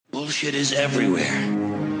Bullshit is everywhere.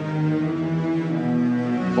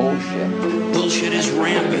 Bullshit. Bullshit is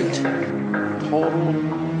rampant. Total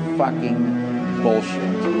fucking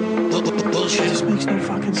bullshit. Bullshit. This makes no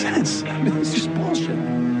fucking sense. I mean, it's just bullshit.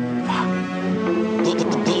 Fuck.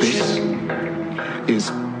 Bullshit. This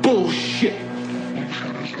is bullshit.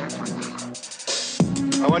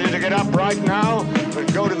 I want you to get up right now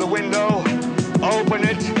and go to the window, open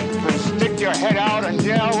it, and stick your head out and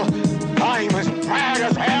yell, "I'm as mad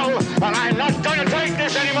as hell, and I'm not going to take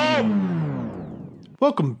this anymore!"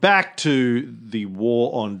 Welcome back to the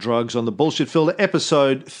War on Drugs on the Bullshit Filter,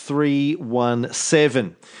 episode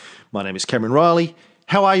 317. My name is Cameron Riley.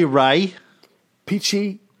 How are you, Ray?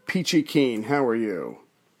 Peachy keen. How are you?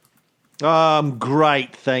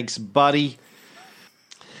 Great, thanks, buddy.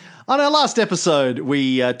 On our last episode,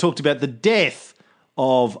 we talked about the death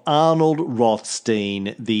of Arnold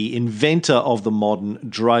Rothstein, the inventor of the modern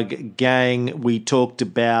drug gang. We talked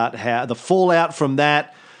about how the fallout from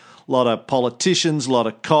that. A lot of politicians, a lot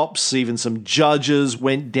of cops, even some judges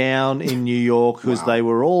went down in New York because they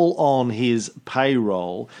were all on his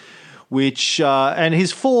payroll. And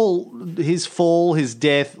his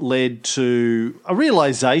death led to a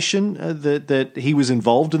realization that he was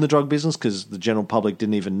involved in the drug business because the general public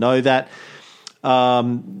didn't even know that.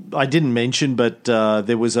 I didn't mention, but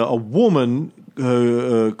there was a woman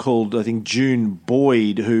called, I think, June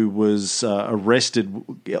Boyd, who was arrested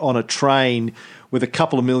on a train with a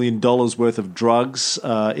couple of $1 million worth of drugs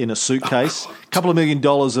in a suitcase, a couple of $1 million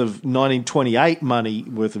of 1928 money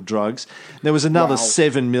worth of drugs. There was another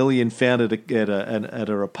 $7 million found at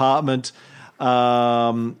her apartment.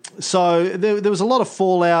 So there was a lot of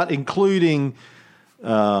fallout, including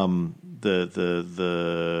the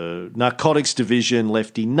narcotics division,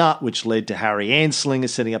 Lefty Nut, which led to Harry Anslinger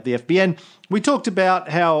setting up the FBN. We talked about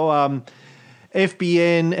how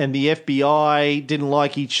FBN and the FBI didn't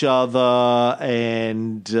like each other,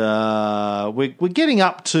 and we're getting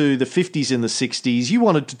up to the 50s and the 60s. You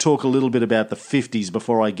wanted to talk a little bit about the 50s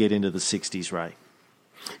before I get into the 60s, Ray.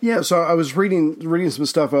 Yeah, so I was reading some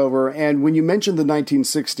stuff over, and when you mention the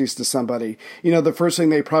 1960s to somebody, the first thing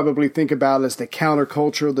they probably think about is the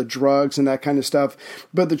counterculture, the drugs, and that kind of stuff.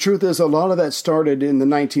 But the truth is, a lot of that started in the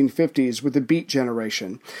 1950s with the Beat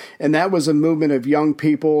Generation, and that was a movement of young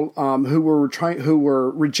people who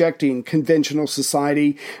were rejecting conventional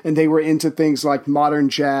society, and they were into things like modern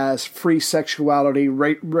jazz, free sexuality,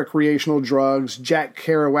 recreational drugs, Jack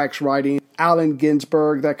Kerouac's writing, Allen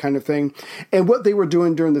Ginsberg, that kind of thing. And what they were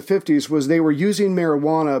doing during the 50s was they were using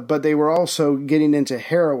marijuana, but they were also getting into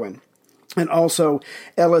heroin. And also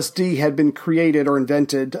LSD had been created or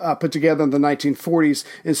invented, put together in the 1940s.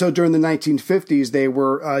 And so during the 1950s, they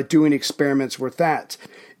were doing experiments with that.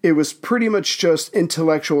 It was pretty much just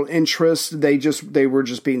intellectual interest. They were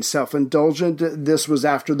just being self-indulgent. This was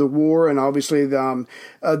after the war, and obviously the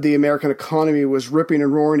American economy was ripping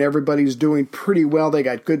and roaring. Everybody's doing pretty well. They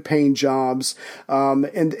got good paying jobs.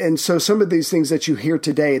 And so some of these things that you hear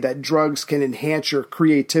today, that drugs can enhance your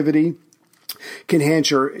creativity, can enhance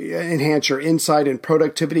your insight and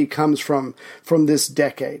productivity, comes from this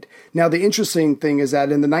decade. Now, the interesting thing is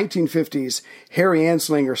that in the 1950s, Harry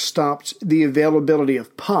Anslinger stopped the availability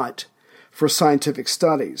of pot for scientific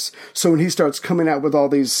studies. So when he starts coming out with all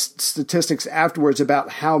these statistics afterwards about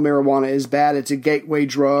how marijuana is bad, it's a gateway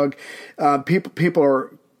drug,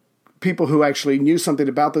 people who actually knew something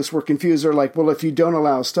about this were confused. They're like, well, if you don't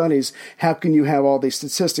allow studies, how can you have all these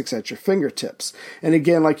statistics at your fingertips? And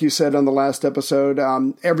again, like you said on the last episode,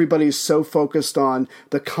 everybody's so focused on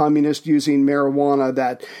the communists using marijuana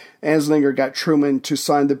that Anslinger got Truman to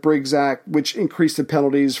sign the Briggs Act, which increased the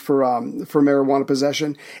penalties for marijuana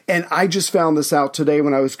possession. And I just found this out today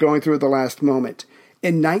when I was going through it the last moment.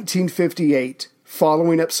 In 1958,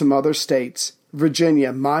 following up some other states,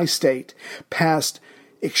 Virginia, my state, passed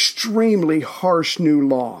extremely harsh new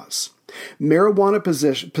laws. Marijuana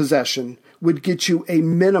possession would get you a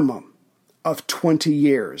minimum of 20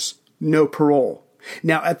 years, no parole.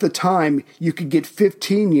 Now, at the time, you could get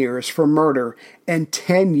 15 years for murder and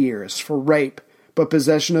 10 years for rape, but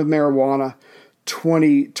possession of marijuana,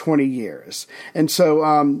 20 years. And so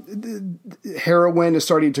heroin is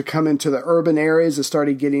starting to come into the urban areas. It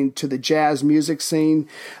started getting to the jazz music scene.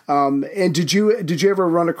 And did you ever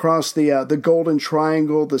run across the Golden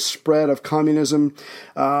Triangle, the spread of communism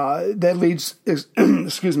that leads?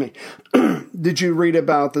 Excuse me. Did you read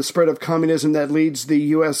about the spread of communism that leads the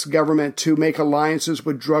U.S. government to make alliances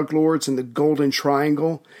with drug lords in the Golden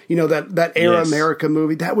Triangle? That Era Yes. America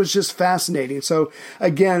movie. That was just fascinating. So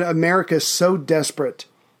again, America is so desperate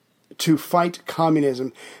to fight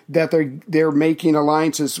communism that they're making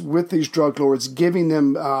alliances with these drug lords, giving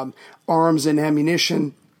them arms and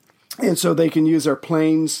ammunition And so they can use their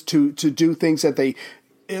planes to do things that they,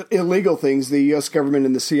 illegal things. The U.S. government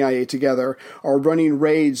and the CIA together are running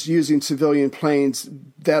raids using civilian planes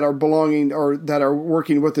that are belonging or that are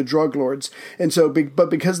working with the drug lords. And so, but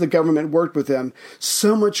because the government worked with them,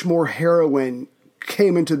 so much more heroin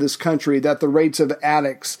came into this country that the rates of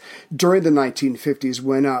addicts during the 1950s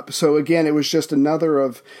went up. So again, it was just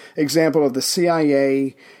another example of the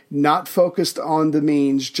CIA not focused on the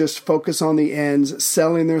means, just focus on the ends,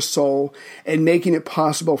 selling their soul, and making it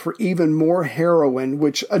possible for even more heroin,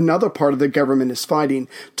 which another part of the government is fighting,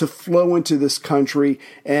 to flow into this country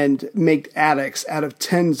and make addicts out of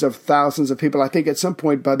tens of thousands of people. I think at some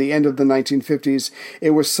point by the end of the 1950s, it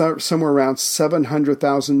was somewhere around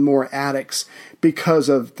 700,000 more addicts because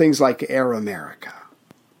of things like Air America.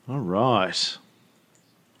 All right.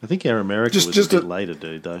 I think Air America was a bit later,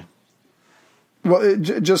 dude, though. Well,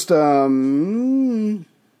 just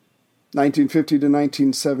 1950 to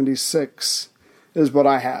 1976 is what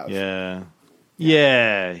I have. Yeah.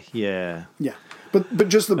 But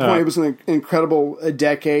just the point, it was an incredible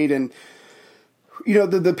decade, and you know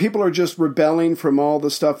the people are just rebelling from all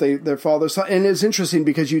the stuff their fathers saw. And it's interesting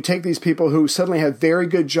because you take these people who suddenly have very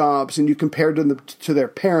good jobs and you compare them to their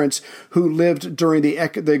parents who lived during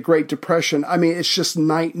the Great Depression. I mean, it's just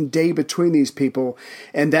night and day between these people,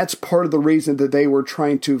 and that's part of the reason that they were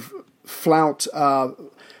trying to flout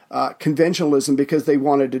conventionalism, because they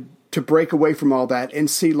wanted to break away from all that and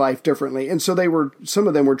see life differently. And so some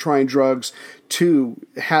of them were trying drugs to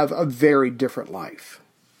have a very different life.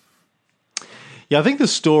 Yeah, I think the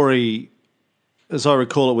story, as I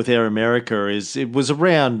recall it with Air America, is it was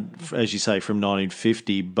around, as you say, from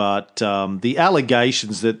 1950, but the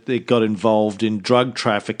allegations that it got involved in drug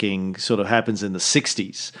trafficking sort of happens in the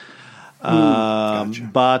 60s. Gotcha.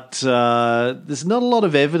 But there's not a lot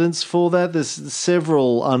of evidence for that. There's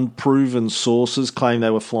several unproven sources claim they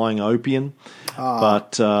were flying opium,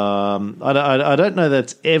 but I don't know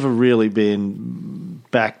that's ever really been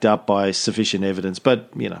backed up by sufficient evidence. But,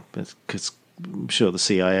 you know, because I'm sure the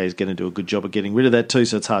CIA is going to do a good job of getting rid of that too,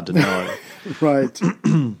 so it's hard to know. Right.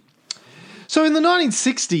 So in the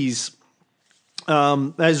 1960s,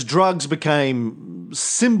 as drugs became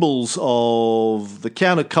symbols of the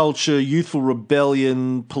counterculture, youthful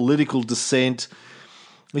rebellion, political dissent,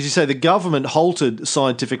 as you say, the government halted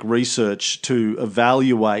scientific research to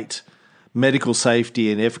evaluate medical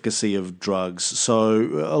safety and efficacy of drugs. So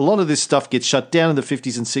a lot of this stuff gets shut down in the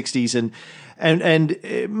 50s and 60s and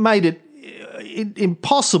it made it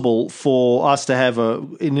impossible for us to have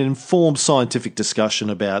an informed scientific discussion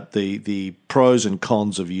about the pros and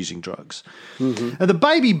cons of using drugs. Mm-hmm. And the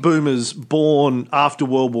baby boomers born after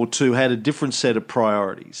World War II had a different set of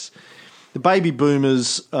priorities. The baby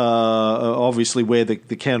boomers are obviously where the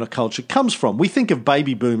counterculture comes from. We think of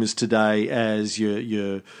baby boomers today as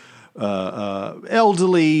your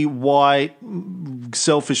elderly, white,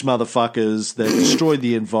 selfish motherfuckers that destroyed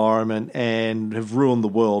the environment and have ruined the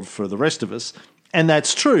world for the rest of us. And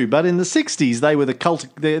that's true. But in the 60s, they were the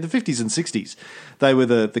 50s and 60s, they were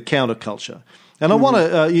the counterculture. And I want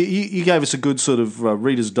to, you gave us a good sort of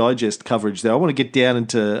Reader's Digest coverage there. I want to get down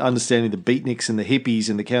into understanding the beatniks and the hippies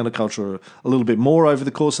and the counterculture a little bit more over the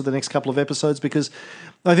course of the next couple of episodes, because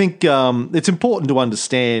I think it's important to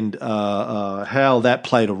understand how that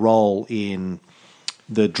played a role in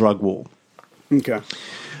the drug war. Okay.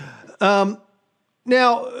 Now,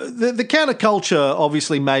 the counterculture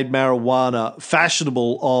obviously made marijuana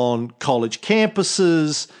fashionable on college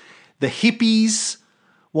campuses. The hippies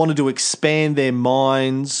wanted to expand their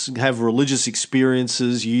minds, have religious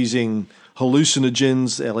experiences using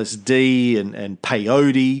hallucinogens, LSD and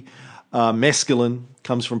peyote. Mescaline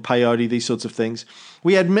comes from peyote, these sorts of things.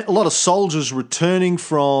 We had a lot of soldiers returning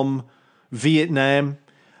from Vietnam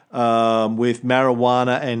with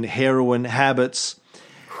marijuana and heroin habits.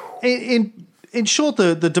 In short,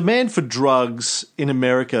 the demand for drugs in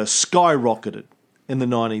America skyrocketed in the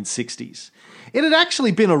 1960s. It had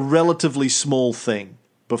actually been a relatively small thing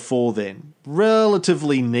before then,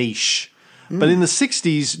 relatively niche. But in the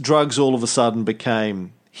 60s, drugs all of a sudden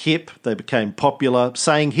became hip. They became popular.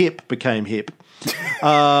 Saying hip became hip.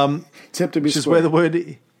 It's hip to be which is where the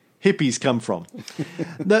word hippies come from.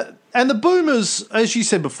 And the boomers, as you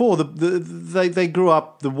said before, they grew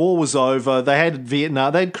up, the war was over, they had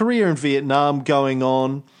Vietnam, they had career in Vietnam going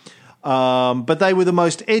on, but they were the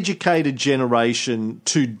most educated generation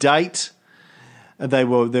to date. There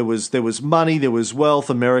was money, there was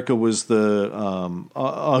wealth. America was the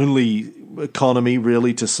only economy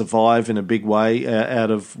really to survive in a big way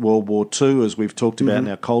out of World War II, as we've talked about in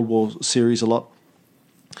our Cold War series a lot.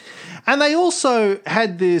 And they also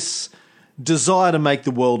had this desire to make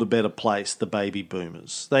the world a better place, the baby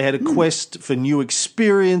boomers. They had a quest for new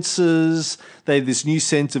experiences. They had this new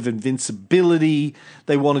sense of invincibility.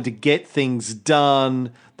 They wanted to get things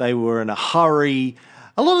done. They were in a hurry.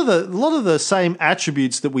 A lot of the same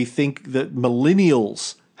attributes that we think that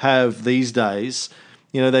millennials have these days.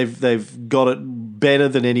 You know, they've got it better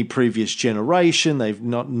than any previous generation. They've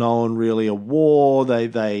not known really a war.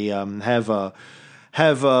 They have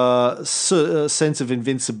a sense of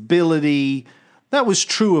invincibility. That was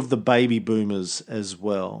true of the baby boomers as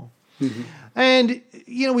well. Mm-hmm. And,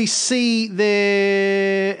 you know, we see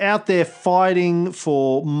they're out there fighting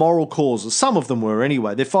for moral causes. Some of them were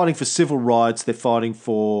anyway. They're fighting for civil rights. They're fighting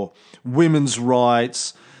for women's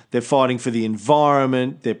rights. They're fighting for the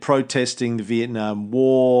environment. They're protesting the Vietnam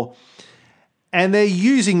War. And they're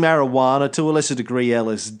using marijuana, to a lesser degree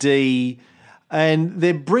LSD, and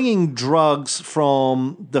they're bringing drugs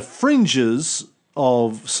from the fringes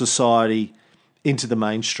of society into the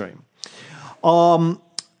mainstream.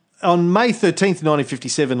 On May 13th,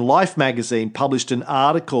 1957, Life magazine published an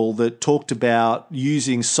article that talked about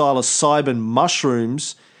using psilocybin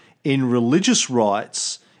mushrooms in religious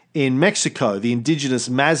rites in Mexico, the indigenous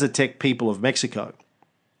Mazatec people of Mexico.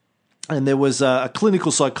 And there was a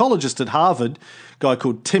clinical psychologist at Harvard, a guy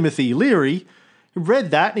called Timothy Leary, who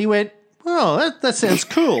read that and he went, "Oh, that sounds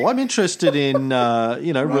cool. I'm interested in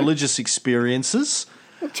religious experiences.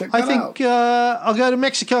 I think I'll go to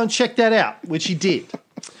Mexico and check that out," which he did.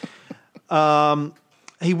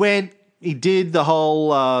 He went, he did the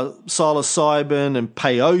whole psilocybin and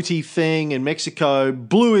peyote thing in Mexico,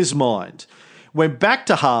 blew his mind, went back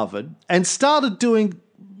to Harvard and started doing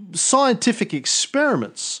scientific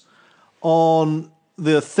experiments on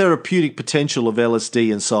the therapeutic potential of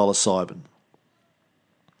LSD and psilocybin.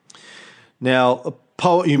 Now, a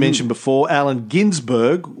poet you mentioned before, Allen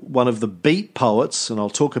Ginsberg, one of the Beat poets, and I'll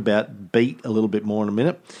talk about Beat a little bit more in a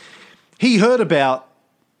minute, he heard about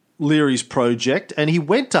Leary's project and he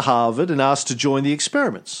went to Harvard and asked to join the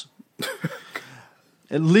experiments.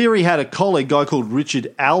 And Leary had a colleague, a guy called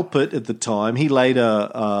Richard Alpert at the time. He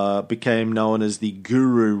later became known as the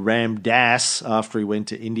Guru Ram Das after he went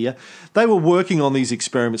to India. They were working on these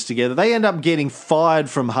experiments together. They ended up getting fired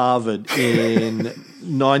from Harvard in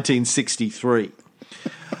 1963.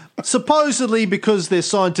 Supposedly because their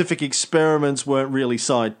scientific experiments weren't really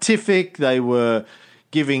scientific. They were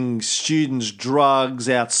giving students drugs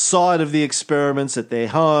outside of the experiments at their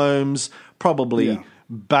homes, probably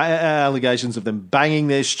allegations of them banging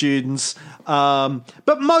their students.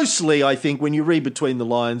 But mostly, I think, when you read between the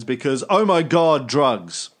lines, because, oh my God,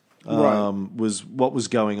 drugs was what was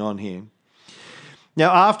going on here.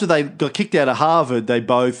 Now, after they got kicked out of Harvard, they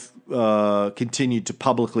both continued to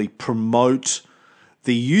publicly promote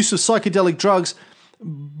the use of psychedelic drugs,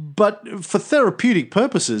 but for therapeutic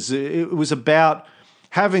purposes. It was about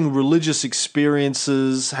having religious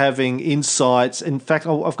experiences, having insights. In fact,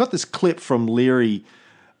 I've got this clip from Leary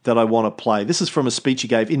that I want to play. This is from a speech he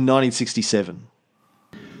gave in 1967.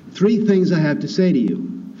 3 things I have to say to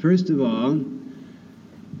you. First of all,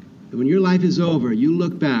 that when your life is over, you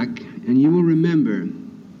look back and you will remember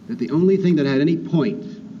that the only thing that had any point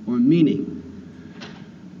or meaning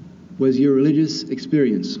was your religious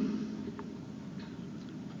experience.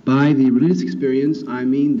 By the religious experience, I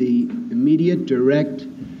mean the immediate, direct,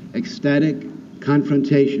 ecstatic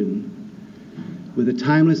confrontation with the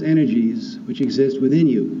timeless energies which exist within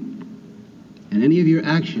you. And any of your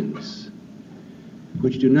actions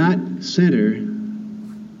which do not center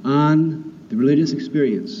on the religious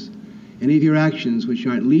experience, any of your actions which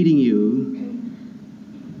aren't leading you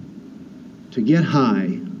to get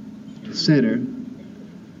high, to center,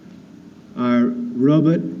 are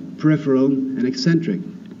robot, peripheral, and eccentric.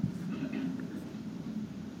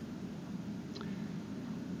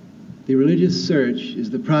 The religious search is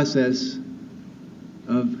the process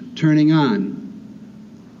of turning on.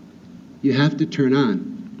 You have to turn on.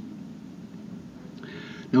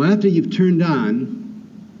 Now, after you've turned on,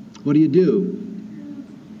 what do?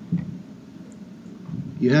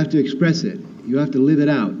 You have to express it. You have to live it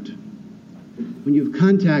out. When you've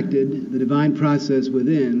contacted the divine process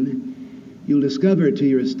within, you'll discover to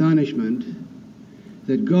your astonishment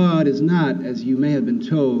that God is not, as you may have been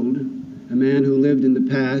told, a man who lived in the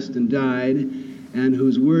past and died, and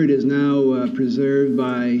whose word is now preserved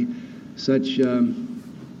by such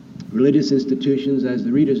religious institutions as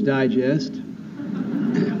the Reader's Digest,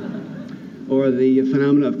 or the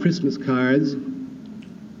phenomena of Christmas cards,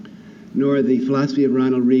 nor the philosophy of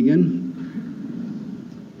Ronald Reagan.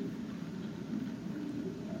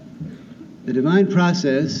 The divine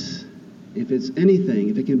process, if it's anything,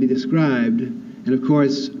 if it can be described, and of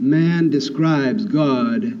course man describes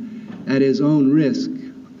God at his own risk.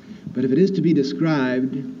 But if it is to be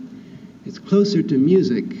described, it's closer to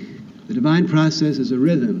music. The divine process is a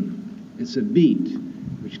rhythm. It's a beat,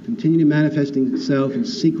 which continually manifesting itself in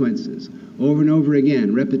sequences, over and over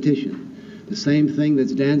again, repetition. The same thing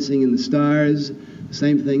that's dancing in the stars, the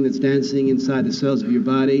same thing that's dancing inside the cells of your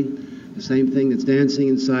body, the same thing that's dancing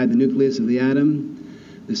inside the nucleus of the atom,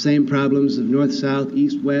 the same problems of north, south,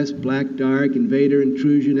 east, west, black, dark, invader,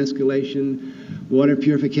 intrusion, escalation, water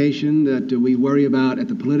purification that we worry about at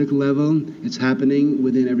the political level. It's happening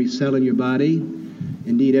within every cell in your body.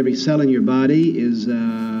 Indeed, every cell in your body is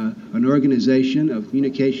an organization of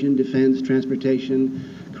communication, defense, transportation,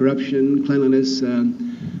 corruption, cleanliness,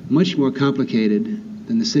 much more complicated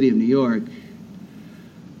than the city of New York.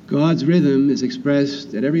 God's rhythm is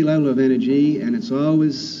expressed at every level of energy, and it's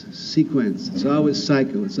always sequence, it's always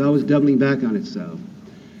cycle, it's always doubling back on itself.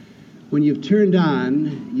 When you've turned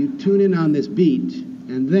on, you tune in on this beat,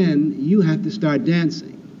 and then you have to start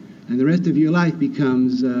dancing. And the rest of your life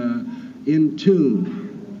becomes in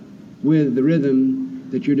tune with the rhythm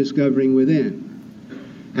that you're discovering within.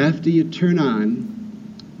 After you turn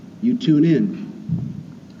on, you tune in.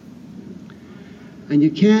 And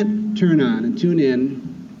you can't turn on and tune in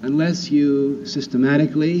unless you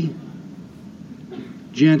systematically,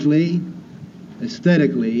 gently,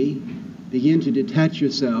 aesthetically begin to detach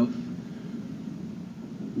yourself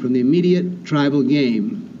from the immediate tribal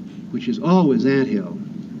game, which is always anthill.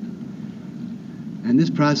 And this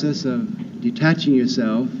process of detaching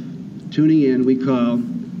yourself, tuning in, we call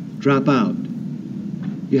drop out.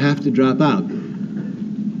 You have to drop out.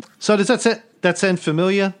 So does that sound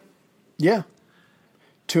familiar? Yeah.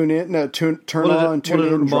 Tune in, no, turn on, tune in, what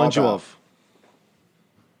did it remind you of?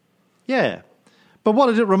 Yeah. But what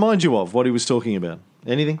did it remind you of, what he was talking about?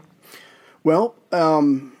 Anything? Well,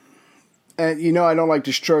 and I don't like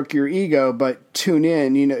to stroke your ego, but tune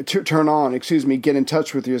in, turn on, get in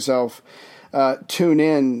touch with yourself, tune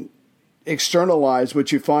in, externalize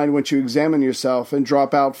what you find once you examine yourself, and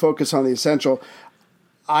drop out, focus on the essential.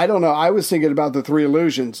 I don't know. I was thinking about the three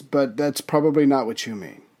illusions, but that's probably not what you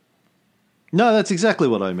mean. No, that's exactly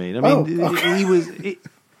what I mean. I mean, okay.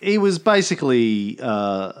 He was basically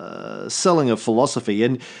selling a philosophy,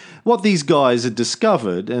 and what these guys had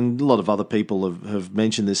discovered, and a lot of other people have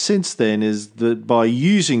mentioned this since then, is that by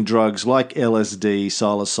using drugs like LSD,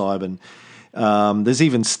 psilocybin, there's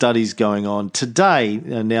even studies going on today,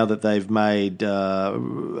 now that they've made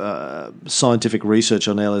scientific research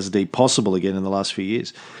on LSD possible again in the last few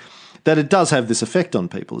years, that it does have this effect on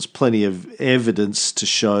people. There's plenty of evidence to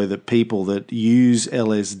show that people that use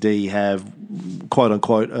LSD have, quote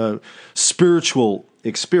unquote, a spiritual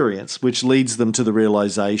experience, which leads them to the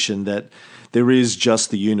realization that there is just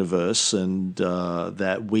the universe and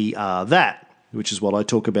that we are that, which is what I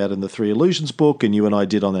talk about in the Three Illusions book, and you and I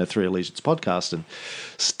did on our Three Illusions podcast and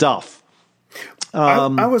stuff.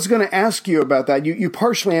 I was going to ask you about that. You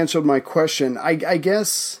partially answered my question. I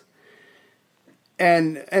guess...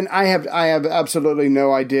 And I have absolutely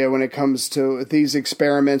no idea when it comes to these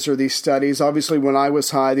experiments or these studies. Obviously, when I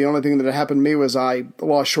was high, the only thing that happened to me was I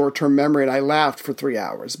lost short-term memory and I laughed for 3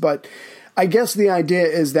 hours. But I guess the idea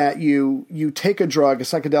is that you take a drug, a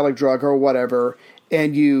psychedelic drug or whatever,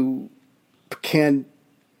 and you can,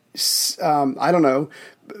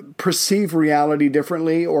 perceive reality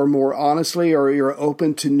differently or more honestly, or you're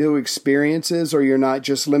open to new experiences, or you're not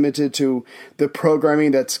just limited to the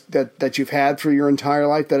programming that you've had for your entire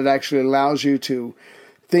life, that it actually allows you to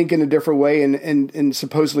think in a different way and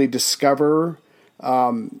supposedly discover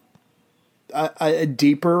a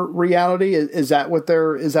deeper reality. Is that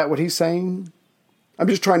what he's saying? I'm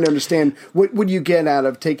just trying to understand, what would you get out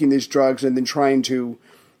of taking these drugs and then trying to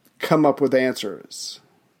come up with answers?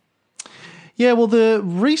 Yeah, well, the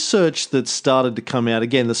research that started to come out,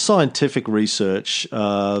 again, the scientific research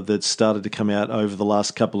that started to come out over the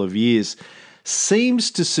last couple of years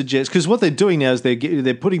seems to suggest, because what they're doing now is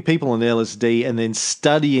they're putting people on LSD and then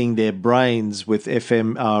studying their brains with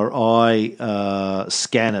fMRI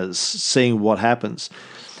scanners, seeing what happens.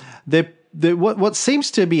 What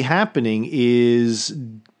seems to be happening is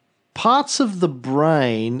parts of the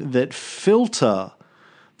brain that filter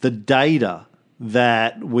the data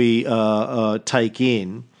that we take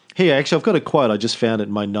in. Here, actually, I've got a quote. I just found it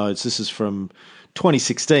in my notes. This is from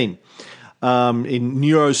 2016 in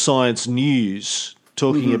Neuroscience News,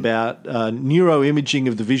 talking about neuroimaging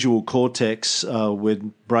of the visual cortex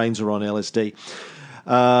when brains are on LSD.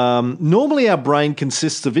 Normally, our brain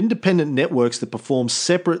consists of independent networks that perform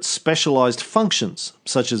separate specialized functions,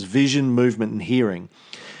 such as vision, movement, and hearing.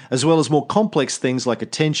 as well as more complex things like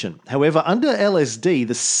attention. However, under LSD,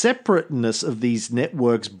 the separateness of these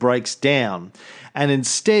networks breaks down, and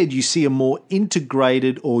instead you see a more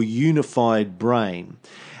integrated or unified brain.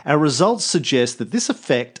 Our results suggest that this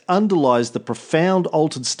effect underlies the profound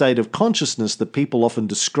altered state of consciousness that people often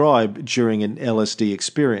describe during an LSD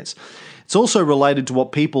experience. It's also related to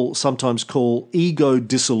what people sometimes call ego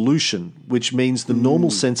dissolution, which means the normal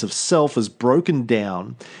sense of self is broken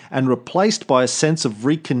down and replaced by a sense of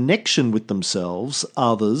reconnection with themselves,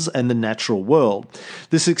 others, and the natural world.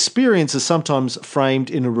 This experience is sometimes framed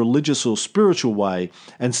in a religious or spiritual way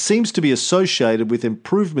and seems to be associated with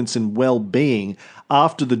improvements in well-being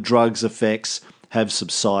after the drug's effects have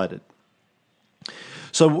subsided.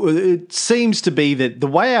 So it seems to be that the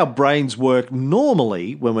way our brains work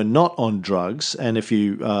normally when we're not on drugs, and if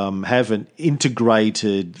you have an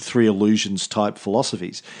integrated three illusions type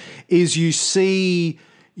philosophies, is you see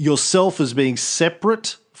yourself as being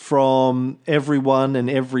separate from everyone and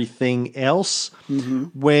everything else.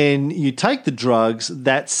 When you take the drugs,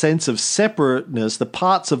 that sense of separateness, the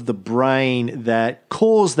parts of the brain that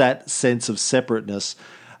cause that sense of separateness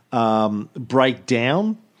break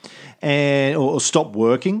down or stop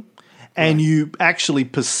working, and you actually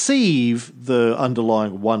perceive the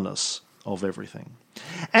underlying oneness of everything.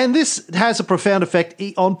 And this has a profound effect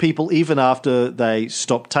on people even after they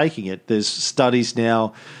stop taking it. There's studies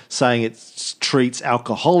now saying it treats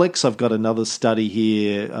alcoholics. I've got another study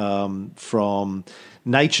here from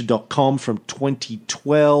Nature.com from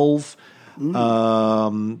 2012.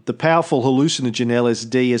 The powerful hallucinogen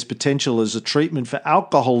LSD has potential as a treatment for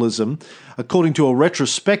alcoholism, according to a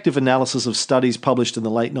retrospective analysis of studies published in the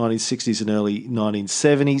late 1960s and early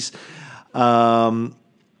 1970s.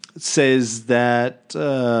 It says that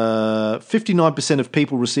 59% of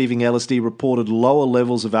people receiving LSD reported lower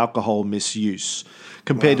levels of alcohol misuse,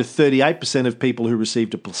 compared to 38% of people who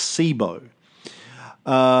received a placebo.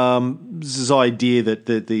 This idea that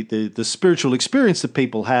the spiritual experience that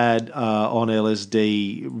people had on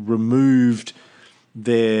LSD removed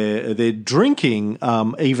their drinking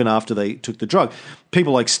even after they took the drug.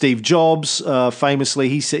 People like Steve Jobs, famously,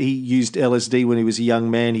 he used LSD when he was a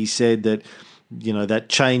young man. He said that, you know, that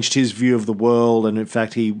changed his view of the world, and in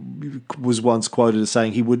fact, he was once quoted as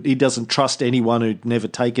saying he doesn't trust anyone who'd never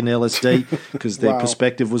taken LSD because their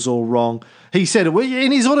perspective was all wrong. He said it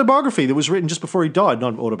in his autobiography that was written just before he died,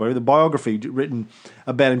 not autobiography, the biography written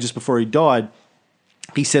about him just before he died.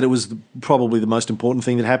 He said it was probably the most important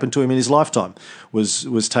thing that happened to him in his lifetime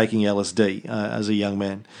was taking LSD as a young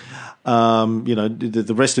man. You know,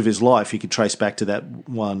 the rest of his life he could trace back to that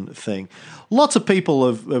one thing. Lots of people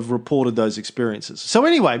have reported those experiences. So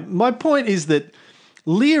anyway, my point is that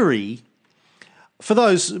Leary, for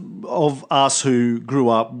those of us who grew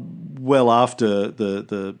up well after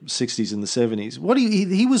the 60s and the 70s,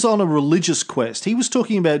 he was on a religious quest. He was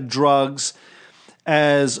talking about drugs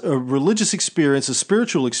as a religious experience, a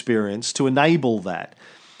spiritual experience to enable that.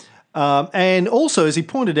 And also, as he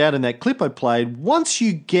pointed out in that clip I played, once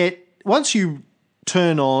you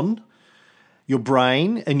turn on your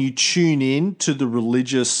brain and you tune in to the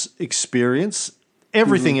religious experience,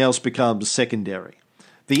 everything else becomes secondary.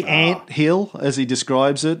 The ant hill, as he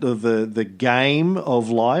describes it, of the game of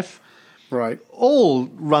life, right, all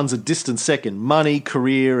runs a distant second. Money,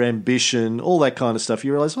 career, ambition, all that kind of stuff.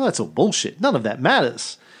 You realize, well, that's all bullshit. None of that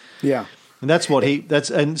matters. Yeah. And that's what he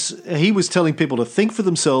was telling people to think for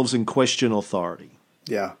themselves and question authority.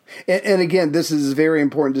 Yeah. And again, this is a very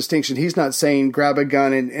important distinction. He's not saying grab a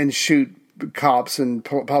gun and shoot cops and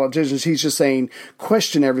politicians. He's just saying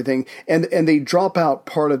question everything. And they drop out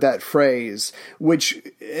part of that phrase, which,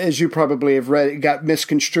 as you probably have read, got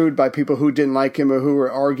misconstrued by people who didn't like him or who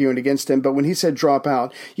were arguing against him. But when he said drop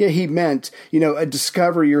out, he meant,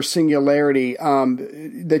 discover your singularity,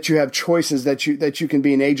 that you have choices, that you can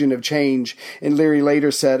be an agent of change. And Leary later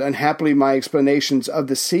said, unhappily, my explanations of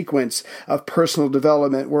the sequence of personal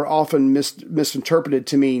development were often misinterpreted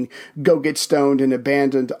to mean go get stoned and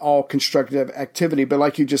abandon all constructive activity. But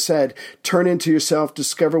like you just said, turn into yourself,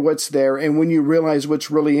 discover what's there, and when you realize what's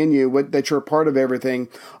really in you, that you're a part of everything,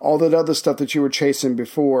 all that other stuff that you were chasing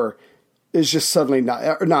before is just suddenly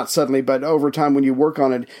not suddenly, but over time when you work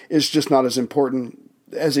on it, is just not as important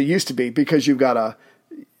as it used to be, because you've got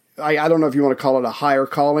I don't know if you want to call it a higher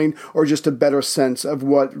calling or just a better sense of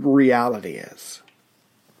what reality is.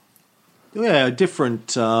 Yeah, a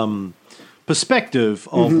different perspective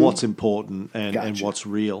of what's important and what's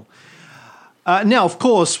real. Now, of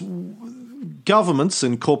course, governments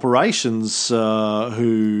and corporations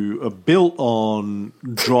who are built on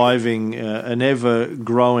driving an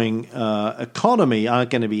ever-growing economy aren't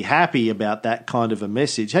going to be happy about that kind of a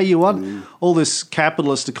message. Hey, you want all this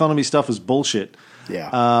capitalist economy stuff is bullshit.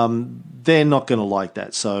 Yeah. They're not going to like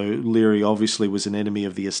that. So Leary obviously was an enemy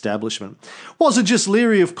of the establishment. Wasn't just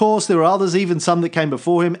Leary, of course. There were others, even some that came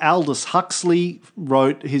before him. Aldous Huxley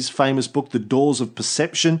wrote his famous book, The Doors of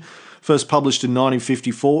Perception, first published in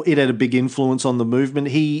 1954. It had a big influence on the movement.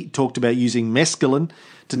 He talked about using mescaline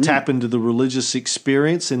to tap into the religious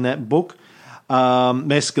experience in that book.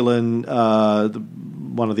 Mescaline,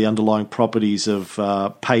 one of the underlying properties of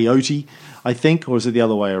peyote, I think, or is it the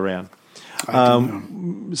other way around?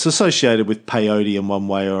 It's associated with peyote in one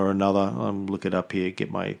way or another. I'll look it up here, get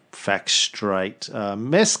my facts straight.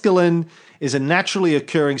 Mescaline is a naturally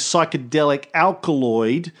occurring psychedelic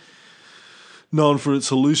alkaloid known for its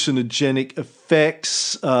hallucinogenic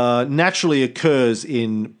effects, naturally occurs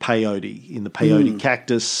in peyote, in the peyote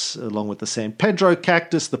cactus, along with the San Pedro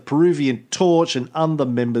cactus, the Peruvian torch, and other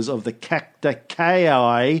members of the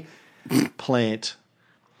cacticae plant.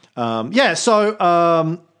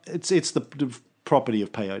 It's the property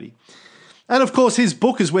of peyote. And, of course, his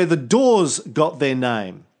book is where the Doors got their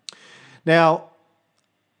name. Now,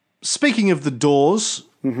 speaking of the Doors,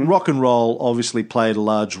 rock and roll obviously played a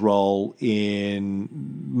large role in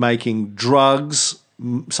making drugs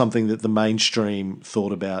something that the mainstream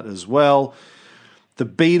thought about as well. The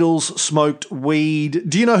Beatles smoked weed.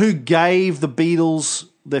 Do you know who gave the Beatles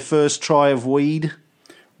their first try of weed?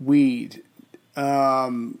 Weed.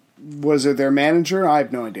 Was it their manager? I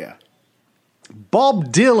have no idea.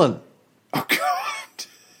 Bob Dylan. Oh, God.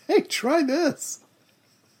 Hey, try this.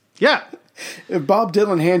 Yeah. If Bob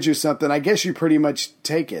Dylan hands you something, I guess you pretty much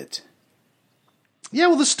take it. Yeah,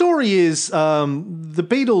 well, the story is the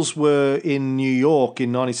Beatles were in New York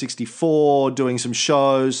in 1964 doing some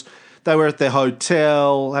shows. They were at their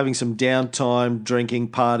hotel, having some downtime, drinking,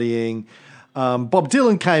 partying. Bob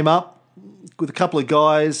Dylan came up with a couple of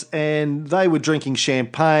guys, and they were drinking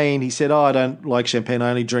champagne. He said, I don't like champagne. I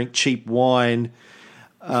only drink cheap wine.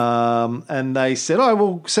 And they said,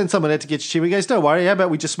 we'll send someone out to get you cheap. He goes, don't worry, how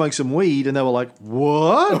about we just smoke some weed? And they were like,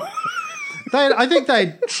 what? I think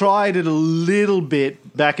they tried it a little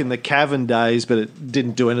bit back in the Cavern days, but it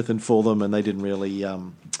didn't do anything for them, and they didn't really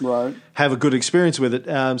have a good experience with it.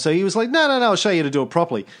 So he was like, no, I'll show you how to do it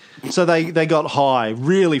properly. So they got high,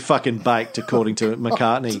 really fucking baked, according to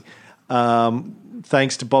McCartney,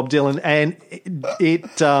 thanks to Bob Dylan. And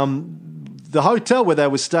the hotel where they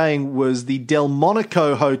were staying was the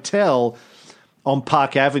Delmonico Hotel on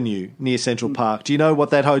Park Avenue near Central Park. Do you know what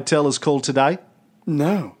that hotel is called today?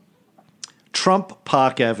 No. Trump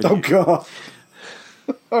Park Avenue. Oh, God.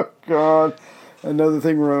 Oh, God. Another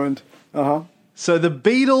thing ruined. Uh-huh. So the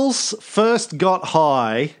Beatles first got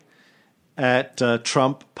high at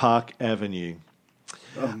Trump Park Avenue.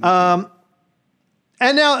 And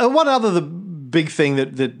now, one other big thing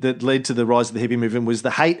that led to the rise of the hippie movement was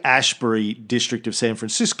the Haight-Ashbury district of San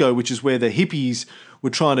Francisco, which is where the hippies were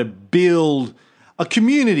trying to build a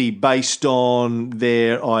community based on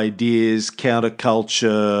their ideas,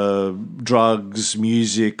 counterculture, drugs,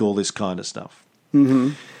 music, all this kind of stuff.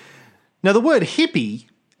 Mm-hmm. Now, the word hippie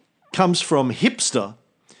comes from hipster,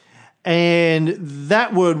 and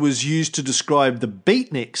that word was used to describe the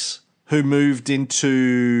beatniks who moved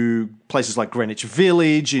into places like Greenwich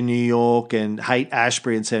Village in New York and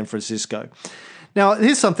Haight-Ashbury in San Francisco. Now,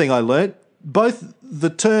 here's something I learned. Both the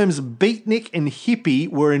terms beatnik and hippie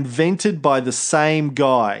were invented by the same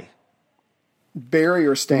guy. Barry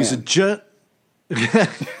or Stan? He was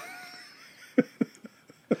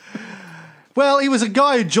well, he was a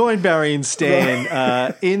guy who joined Barry and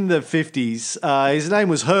Stan in the 50s. His name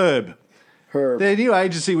was Herb. Their new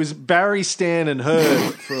agency was Barry, Stan, and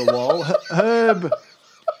Herb for a while.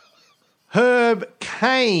 Herb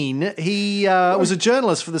Kane, he was a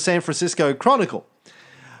journalist for the San Francisco Chronicle,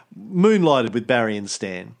 moonlighted with Barry and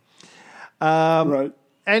Stan. Right.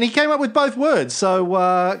 And he came up with both words, so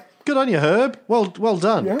good on you, Herb. Well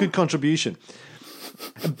done. Yeah. Good contribution.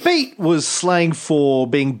 Beat was slang for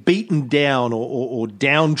being beaten down or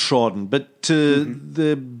downtrodden, but to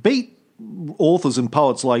the beat authors and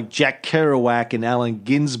poets like Jack Kerouac and Allen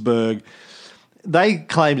Ginsberg, they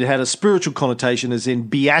claimed it had a spiritual connotation, as in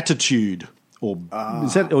beatitude.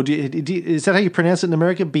 Is that how you pronounce it in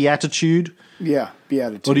America? Beatitude? Yeah,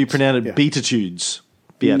 beatitude. Or do you pronounce it beatitudes?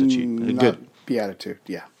 Beatitude. Good. Beatitude,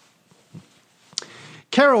 yeah.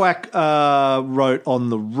 Kerouac wrote On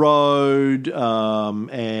the Road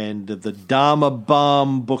and the Dharma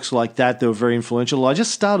Bum, books like that. They were very influential. I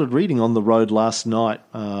just started reading On the Road last night.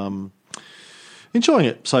 Enjoying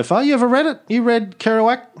it so far. You ever read it? You read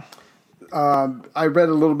Kerouac? I read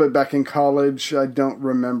a little bit back in college. I don't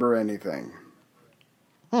remember anything.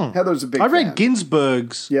 Heather's a big I read fan.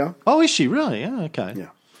 Ginsberg's. Yeah? Oh, is she really? Yeah, okay. Yeah.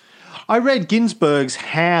 I read Ginsberg's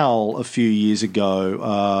Howl a few years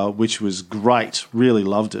ago, which was great. Really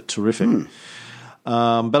loved it. Terrific.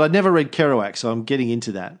 But I'd never read Kerouac, so I'm getting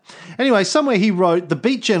into that. Anyway, somewhere he wrote, the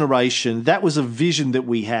Beat Generation, that was a vision that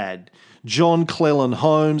we had. John Cleland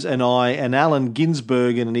Holmes and I and Allen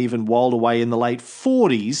Ginsberg and even Wilder Way in the late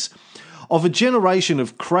 40s of a generation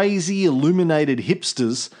of crazy, illuminated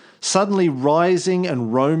hipsters suddenly rising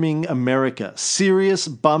and roaming America, serious,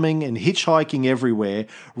 bumming and hitchhiking everywhere,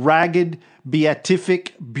 ragged,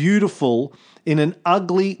 beatific, beautiful, in an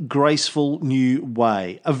ugly, graceful new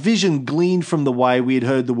way. A vision gleaned from the way we had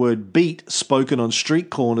heard the word beat spoken on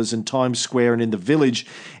street corners in Times Square and in the Village,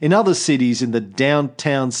 in other cities in the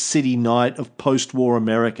downtown city night of post-war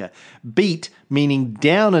America. Beat meaning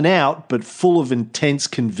down and out, but full of intense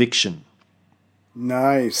conviction.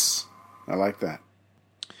 Nice. I like that.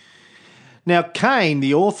 Now, Kane,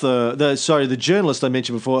 the author, the journalist I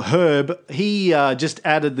mentioned before, Herb, he just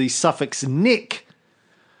added the suffix "nick,"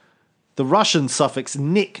 the Russian suffix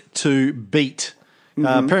 "nick" to beat.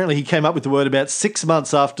 Apparently, he came up with the word about 6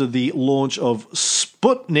 months after the launch of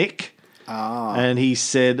Sputnik, and he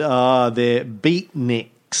said they're beatniks.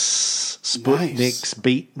 Sputniks,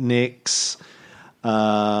 beatniks.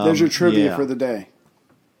 There's your trivia for the day.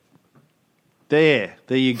 There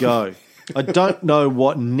you go. I don't know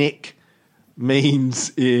what "nick"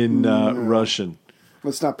 means in Russian.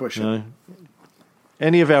 Let's not push it.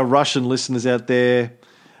 Any of our Russian listeners out there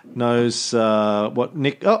knows what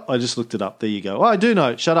Nick... Oh, I just looked it up. There you go. Oh, I do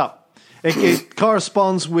know. Shut up. It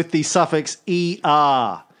corresponds with the suffix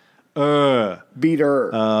er. Beater.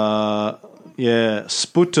 Yeah,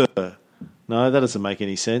 sputter. No, that doesn't make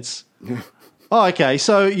any sense. Oh, okay.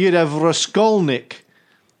 So you'd have Raskolnik.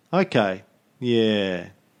 Okay. Yeah.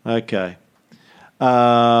 Okay.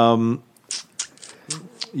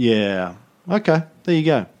 Yeah. Okay. There you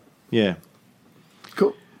go. Yeah.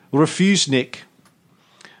 Cool. Refusnik.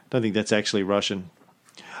 Don't think that's actually Russian.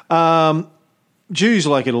 Jews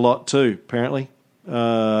like it a lot too, apparently.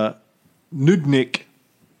 Nudnik.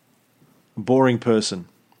 Boring person.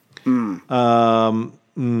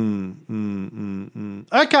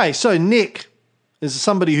 Okay, so Nick is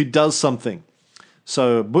somebody who does something.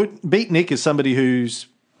 So beatnik is somebody who's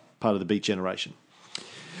part of the Beat Generation.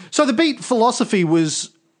 So the Beat philosophy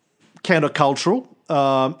was countercultural,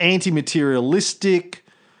 anti-materialistic,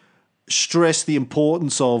 stressed the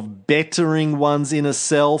importance of bettering one's inner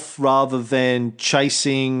self rather than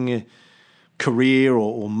chasing career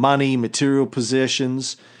or money, material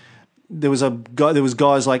possessions. There was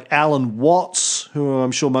guys like Alan Watts, who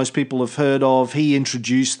I'm sure most people have heard of. He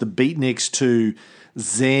introduced the beatniks to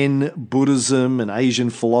Zen, Buddhism, and Asian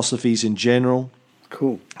philosophies in general.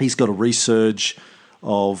 Cool. He's got a resurge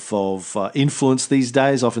of influence these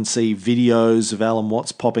days. I often see videos of Alan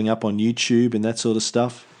Watts popping up on YouTube and that sort of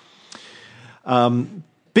stuff.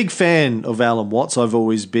 Big fan of Alan Watts, I've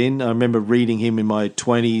always been. I remember reading him in my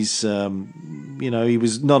 20s. He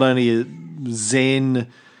was not only a Zen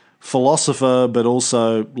philosopher, but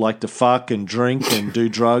also liked to fuck and drink and do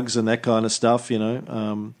drugs and that kind of stuff,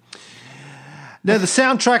 Now, the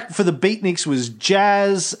soundtrack for the Beatniks was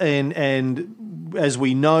jazz, and as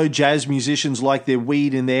we know, jazz musicians like their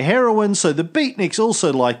weed and their heroin, so the Beatniks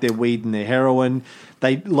also like their weed and their heroin.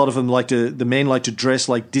 A lot of them the men like to dress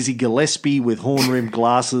like Dizzy Gillespie with horn-rimmed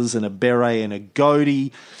glasses and a beret and a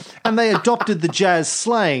goatee, and they adopted the jazz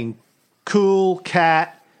slang, cool,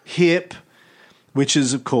 cat, hip, which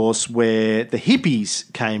is, of course, where the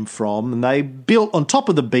hippies came from, and they built on top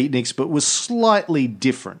of the Beatniks, but was slightly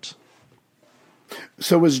different.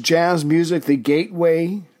 So was jazz music the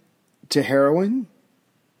gateway to heroin?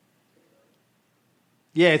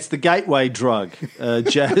 Yeah, it's the gateway drug,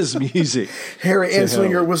 jazz music. Harry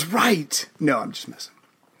Anslinger was right. No, I'm just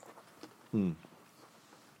messing.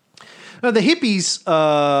 Now, the hippies,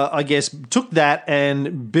 I guess, took that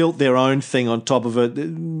and built their own thing on top of it,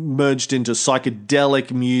 merged into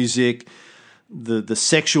psychedelic music, the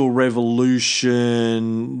sexual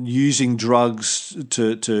revolution, using drugs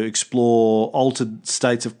to explore altered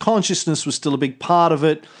states of consciousness was still a big part of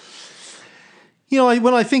it.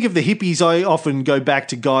 When I think of the hippies, I often go back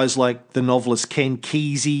to guys like the novelist Ken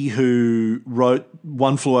Kesey, who wrote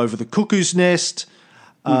One Flew Over the Cuckoo's Nest.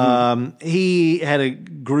 He had a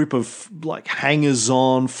group of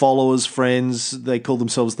hangers-on, followers, friends. They called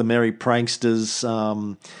themselves the Merry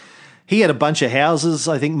Pranksters. He had a bunch of houses,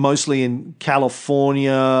 I think mostly in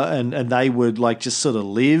California, and they would just sort of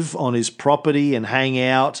live on his property and hang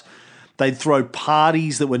out. They'd throw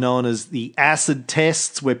parties that were known as the acid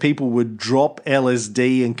tests, where people would drop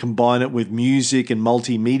LSD and combine it with music and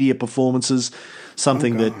multimedia performances,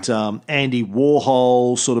 something that Andy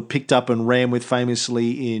Warhol sort of picked up and ran with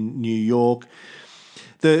famously in New York.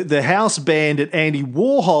 The house band at Andy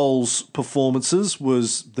Warhol's performances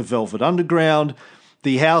was the Velvet Underground.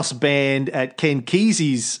 The house band at Ken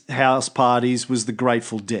Kesey's house parties was the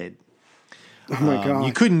Grateful Dead. Oh my God!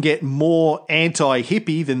 You couldn't get more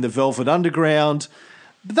anti-hippie than the Velvet Underground.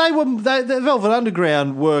 The Velvet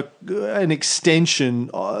Underground were an extension,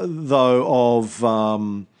 though, of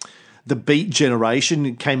the Beat generation.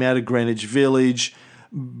 It came out of Greenwich Village,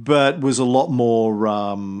 but was a lot more,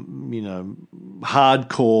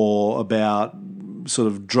 hardcore about sort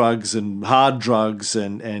of drugs and hard drugs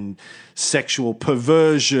and sexual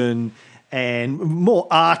perversion, and more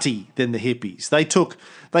arty than the hippies. They took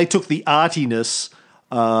the artiness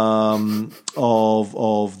of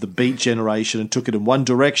the Beat generation and took it in one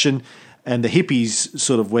direction, and the hippies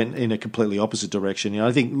sort of went in a completely opposite direction.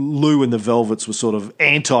 I think Lou and the Velvets were sort of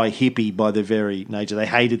anti-hippie by their very nature. They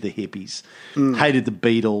hated the hippies, hated the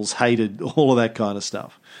Beatles, hated all of that kind of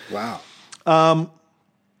stuff. Wow.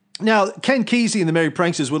 Now, Ken Kesey and the Merry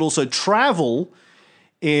Pranksters would also travel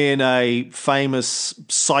in a famous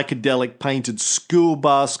psychedelic painted school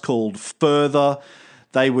bus called Further.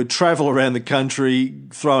 They would travel around the country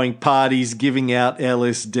throwing parties, giving out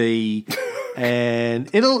LSD,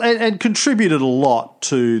 and contributed a lot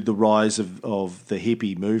to the rise of the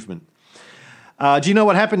hippie movement. Do you know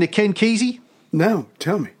what happened to Ken Kesey? No,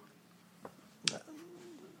 tell me.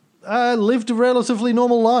 Lived a relatively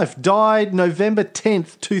normal life. Died November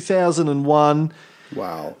 10th, 2001.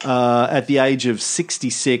 Wow. At the age of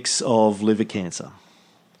 66 of liver cancer.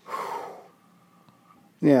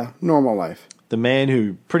 Yeah, normal life. The man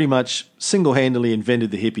who pretty much single-handedly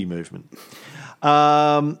invented the hippie movement.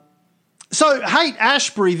 So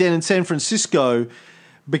Haight-Ashbury then in San Francisco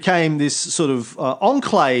became this sort of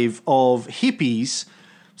enclave of hippies,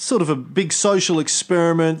 sort of a big social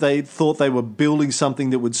experiment. They thought they were building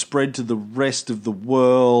something that would spread to the rest of the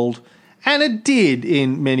world. And it did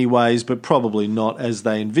in many ways, but probably not as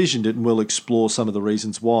they envisioned it, and we'll explore some of the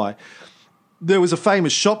reasons why. There was a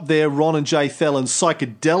famous shop there, Ron and Jay Thelon's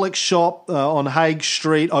Psychedelic Shop on Hague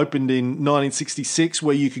Street, opened in 1966,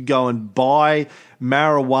 where you could go and buy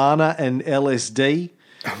marijuana and LSD.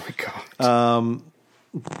 Oh, my God.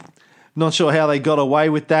 Not sure how they got away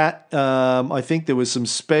with that. I think there was some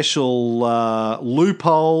special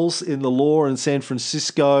loopholes in the law in San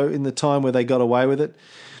Francisco in the time where they got away with it.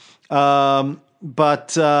 That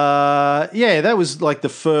was like the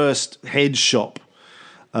first head shop,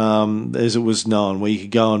 as it was known, where you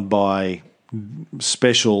could go and buy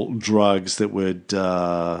special drugs that would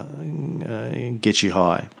get you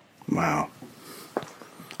high. Wow.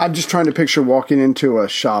 I'm just trying to picture walking into a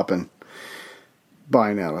shop and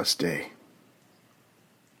buying LSD.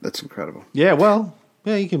 That's incredible. Yeah, well,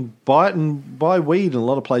 yeah, you can buy it and buy weed in a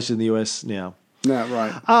lot of places in the US now. Yeah,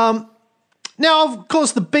 right. Now, of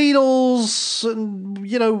course, the Beatles,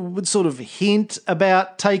 would sort of hint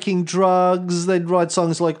about taking drugs. They'd write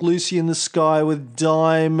songs like Lucy in the Sky with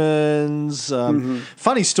Diamonds.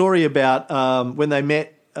 Funny story about when they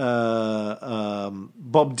met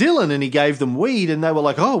Bob Dylan and he gave them weed and they were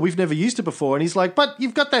like, oh, we've never used it before. And he's like, but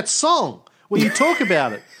you've got that song where you talk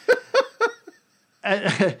about it.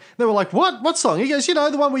 And they were like, what song? He goes, the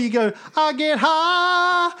one where you go, I get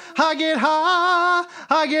high, I get high,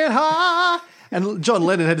 I get high. And John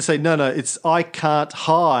Lennon had to say, no, it's I can't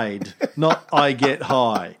hide, not I get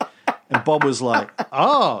high. And Bob was like,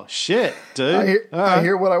 oh, shit, dude. I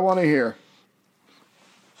hear what I want to hear.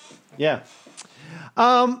 Yeah.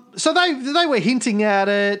 So they were hinting at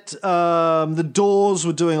it. The Doors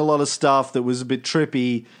were doing a lot of stuff that was a bit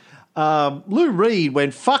trippy. Lou Reed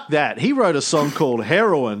went, fuck that. He wrote a song called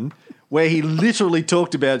Heroin where he literally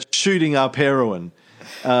talked about shooting up heroin.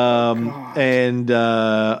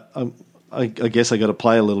 I guess I got to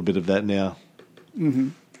play a little bit of that now.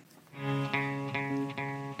 Mm-hmm.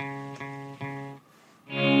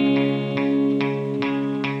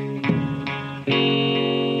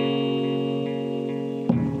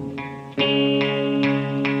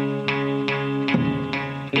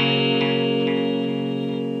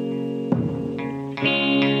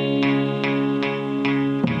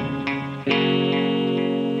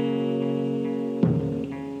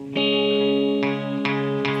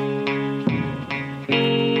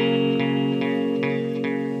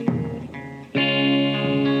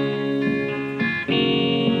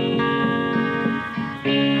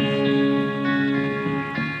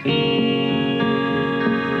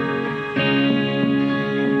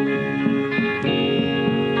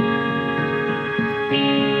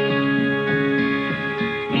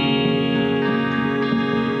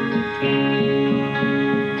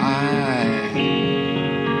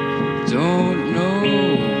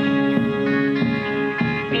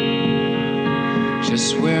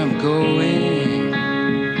 is where I'm going.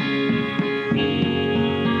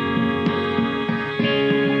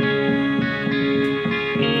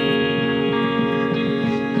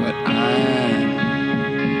 But I'm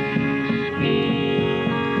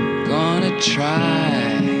gonna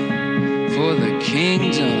try for the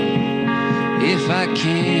kingdom if I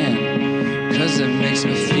can, 'cause it makes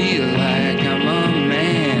me feel like I'm a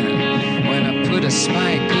man when I put a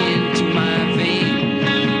spike into my vein.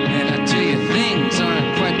 And I tell you, things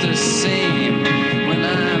aren't quite the same when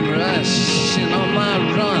I'm rushing on my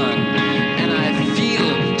run, and I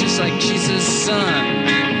feel just like Jesus' son.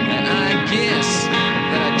 And I guess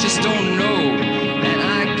that I just don't know, and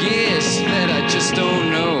I guess that I just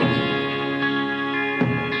don't know.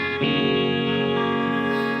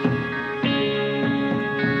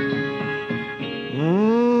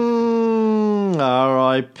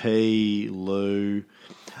 R.I.P. Lou.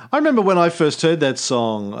 I remember when I first heard that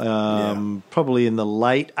song, probably in the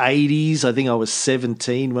late 80s. I think I was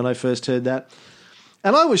 17 when I first heard that.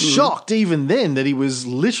 And I was shocked even then that he was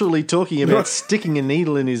literally talking about sticking a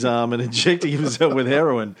needle in his arm and injecting himself with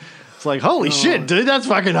heroin. It's like, holy shit, dude, that's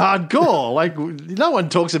fucking hardcore. Like, no one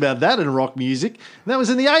talks about that in rock music. And that was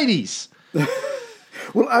in the 80s.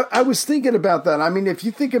 Well, I was thinking about that. I mean, if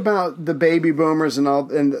you think about the baby boomers and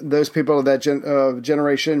all, and those people of that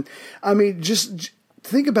generation, I mean, just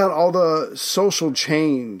think about all the social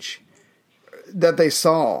change that they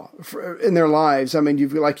saw in their lives. I mean,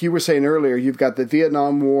 you've, like you were saying earlier, you've got the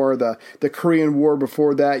Vietnam War, the Korean War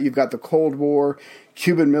before that, you've got the Cold War,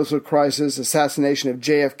 Cuban Missile Crisis, assassination of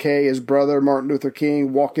JFK, his brother, Martin Luther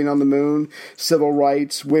King, walking on the moon, civil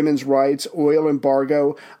rights, women's rights, oil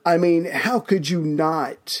embargo. I mean, how could you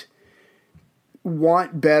not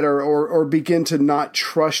want better or begin to not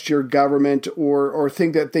trust your government or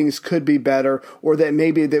think that things could be better or that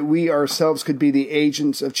maybe that we ourselves could be the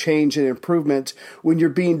agents of change and improvement when you're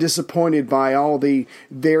being disappointed by all the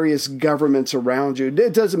various governments around you?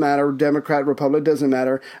 It doesn't matter, Democrat, Republican, it doesn't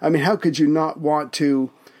matter. I mean, how could you not want to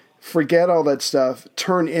forget all that stuff,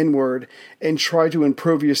 turn inward, and try to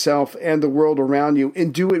improve yourself and the world around you,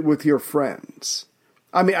 and do it with your friends?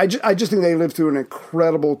 I mean, I just think they lived through an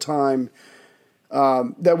incredible time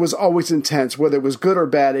that was always intense. Whether it was good or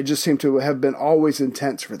bad, it just seemed to have been always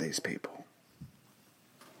intense for these people.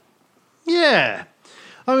 Yeah.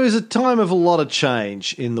 I mean, it was a time of a lot of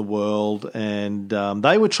change in the world, and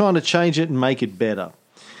they were trying to change it and make it better.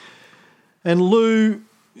 And Lou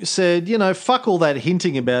said, you know, fuck all that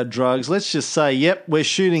hinting about drugs. Let's just say, yep, we're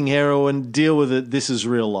shooting heroin, deal with it, this is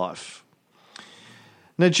real life.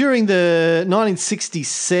 Now, during the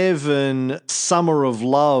 1967 Summer of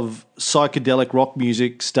Love, psychedelic rock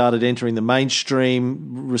music started entering the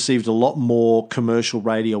mainstream, received a lot more commercial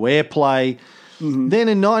radio airplay. Mm-hmm. Then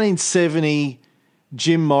in 1970,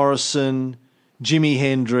 Jim Morrison, Jimi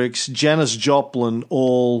Hendrix, Janis Joplin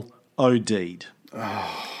all OD'd,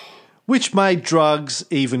 which made drugs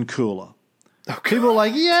even cooler. People were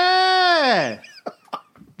like, yeah!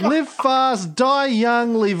 Live fast, die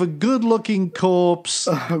young, leave a good-looking corpse.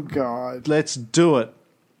 Oh, God. Let's do it.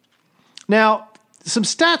 Now, some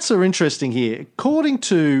stats are interesting here. According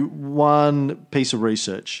to one piece of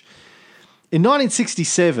research, in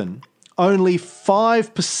 1967, only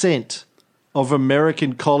 5% of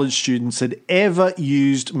American college students had ever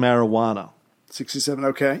used marijuana. 67,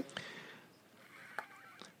 okay.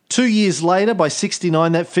 2 years later, by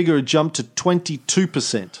 69, that figure had jumped to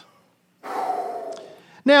 22%.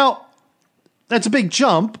 Now, that's a big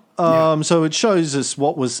jump, so it shows us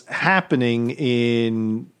what was happening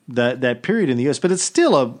in that period in the US, but it's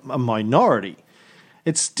still a minority.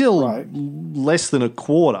 It's still less than a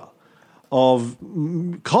quarter of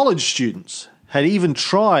college students had even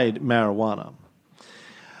tried marijuana.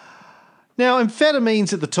 Now,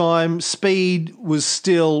 amphetamines at the time, speed was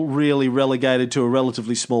still really relegated to a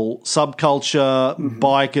relatively small subculture,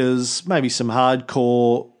 bikers, maybe some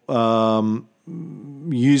hardcore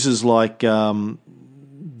users like the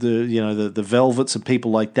Velvets and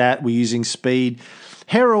people like that were using speed.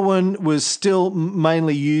 Heroin was still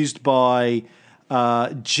mainly used by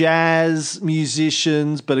jazz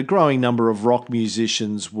musicians, but a growing number of rock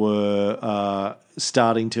musicians were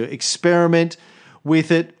starting to experiment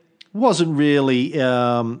with it. Wasn't really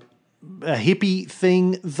a hippie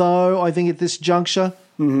thing, though, I think, at this juncture.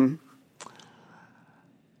 Mm-hmm.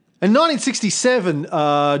 In 1967,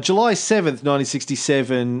 July 7th,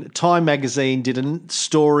 1967, Time magazine did a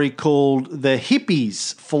story called The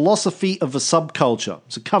Hippies, Philosophy of a Subculture.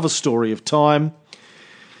 It's a cover story of Time.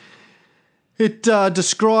 It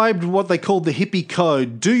described what they called the hippie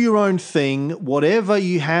code. Do your own thing, whatever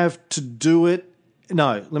you have to do it.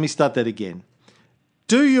 No, let me start that again.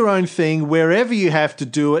 Do your own thing wherever you have to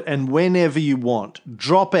do it and whenever you want.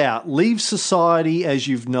 Drop out. Leave society as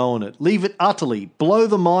you've known it. Leave it utterly. Blow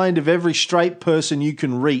the mind of every straight person you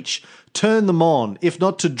can reach. Turn them on, if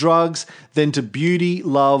not to drugs, then to beauty,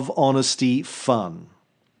 love, honesty, fun.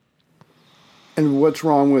 And what's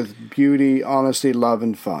wrong with beauty, honesty, love,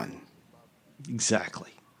 and fun?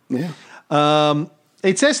 Exactly. Yeah.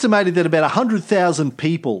 It's estimated that about 100,000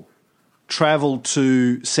 people travelled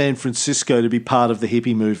to San Francisco to be part of the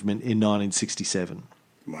hippie movement in 1967.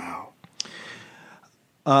 Wow.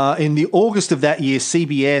 In the August of that year,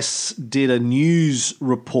 CBS did a news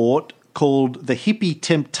report called The Hippie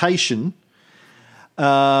Temptation,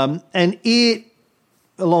 and it,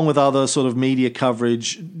 along with other sort of media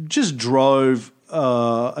coverage, just drove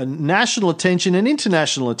a national attention and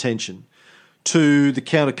international attention to the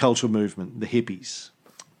counterculture movement, the hippies.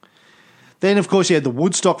 Then, of course, you had the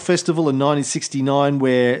Woodstock Festival in 1969,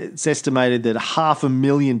 where it's estimated that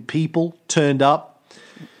 500,000 people turned up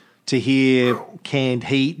to hear Canned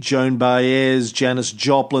Heat, Joan Baez, Janis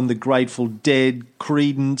Joplin, The Grateful Dead,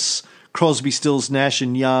 Creedence, Crosby, Stills, Nash &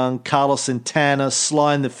 Young, Carlos Santana,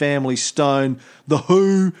 Sly and the Family Stone, The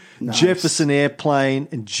Who, Jefferson Airplane,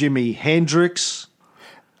 and Jimi Hendrix.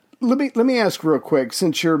 Let me ask real quick,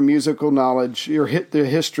 since your musical knowledge, the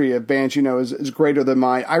history of bands, is greater than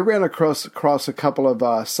mine. I ran across a couple of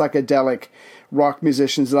psychedelic rock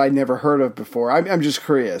musicians that I'd never heard of before. I'm just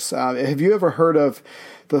curious. Have you ever heard of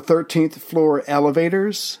the 13th Floor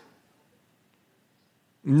Elevators?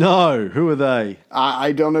 No. Who are they?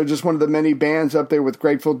 I don't know. Just one of the many bands up there with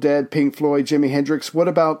Grateful Dead, Pink Floyd, Jimi Hendrix. What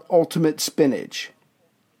about Ultimate Spinach?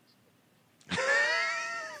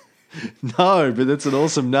 No, but that's an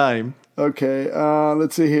awesome name. Okay,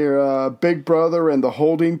 let's see here. Big Brother and the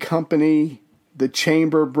Holding Company, the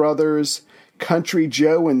Chamber Brothers, Country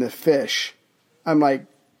Joe and the Fish. I'm like,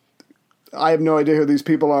 I have no idea who these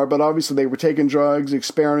people are, but obviously they were taking drugs,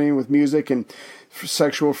 experimenting with music and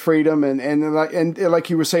sexual freedom, and like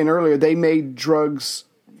you were saying earlier, they made drugs,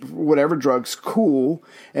 whatever drugs, cool,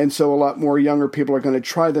 and so a lot more younger people are going to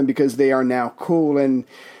try them because they are now cool. And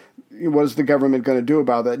what is the government going to do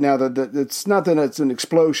about that? Now that it's not that it's an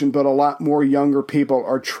explosion, but a lot more younger people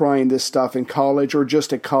are trying this stuff in college or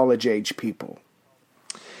just at college age people.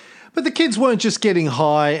 But the kids weren't just getting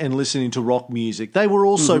high and listening to rock music. They were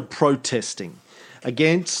also protesting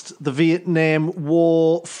against the Vietnam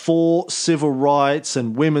War, for civil rights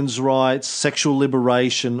and women's rights, sexual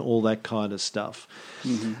liberation, all that kind of stuff.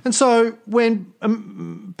 And so when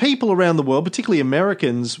people around the world, particularly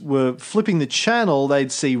Americans, were flipping the channel,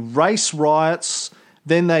 they'd see race riots,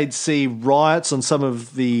 then they'd see riots on some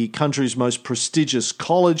of the country's most prestigious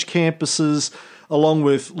college campuses, along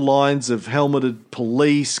with lines of helmeted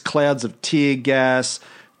police, clouds of tear gas,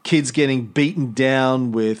 kids getting beaten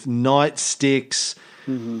down with nightsticks.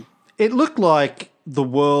 It looked like the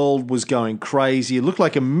world was going crazy. It looked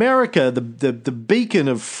like America, the beacon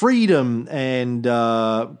of freedom and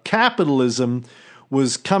capitalism,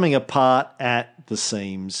 was coming apart at the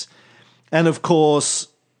seams. And of course,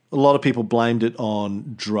 a lot of people blamed it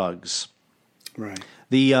on drugs. Right.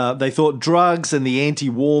 They thought drugs and the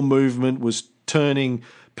anti-war movement was turning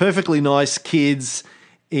perfectly nice kids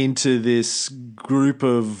into this group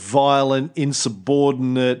of violent,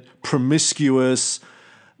 insubordinate, promiscuous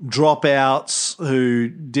dropouts who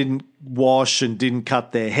didn't wash and didn't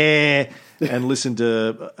cut their hair and listened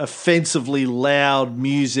to offensively loud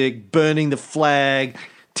music, burning the flag,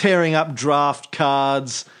 tearing up draft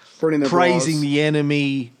cards, praising bras. the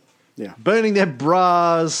enemy, burning their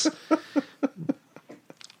bras.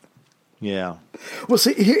 Yeah. Well,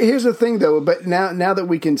 see, here's the thing, though. But now that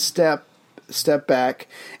we can step back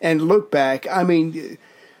and look back, I mean,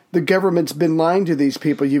 the government's been lying to these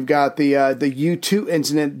people. You've got the U-2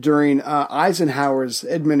 incident during Eisenhower's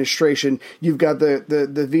administration. You've got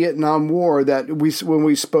the Vietnam War that when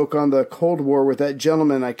we spoke on the Cold War with that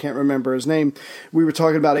gentleman, I can't remember his name, we were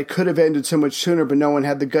talking about it could have ended so much sooner, but no one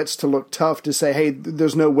had the guts to look tough to say, hey,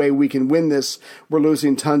 there's no way we can win this. We're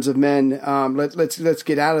losing tons of men. Let's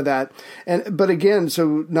get out of that. But again,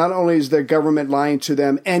 so not only is the government lying to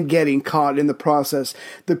them and getting caught in the process,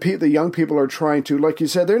 the young people are trying to, like you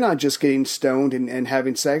said, they're not just getting stoned and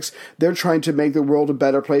having sex. They're trying to make the world a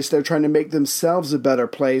better place. They're trying to make themselves a better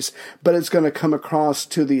place, but it's going to come across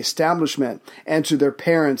to the establishment and to their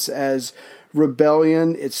parents as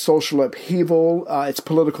rebellion, it's social upheaval, it's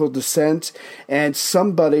political dissent, and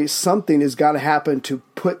something has got to happen to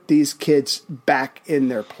put these kids back in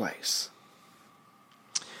their place.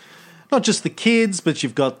 Not just the kids, but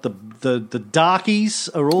you've got the the darkies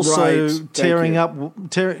are also Right.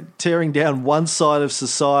 tearing down one side of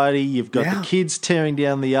society. You've got the kids tearing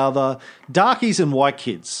down the other. Darkies and white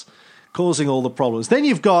kids causing all the problems. Then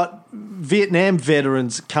you've got Vietnam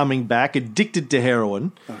veterans coming back, addicted to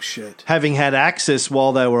heroin. Oh, shit. Having had access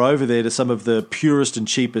while they were over there to some of the purest and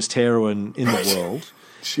cheapest heroin in the world.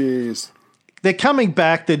 Jeez. They're coming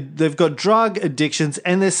back. They've got drug addictions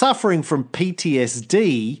and they're suffering from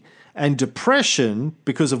PTSD and depression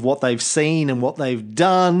because of what they've seen and what they've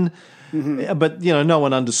done. Mm-hmm. But, no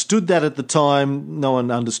one understood that at the time. No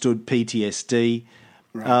one understood PTSD.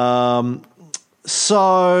 Right.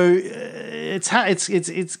 So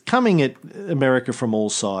it's coming at America from all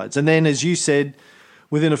sides. And then, as you said,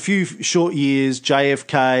 within a few short years,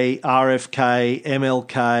 JFK, RFK,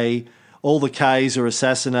 MLK, all the Ks are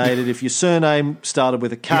assassinated. If your surname started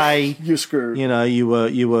with a K, you're screwed. You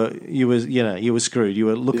were screwed. You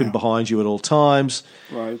were looking behind you at all times.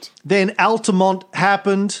 Right. Then Altamont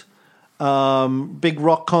happened, big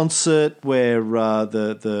rock concert where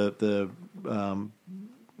the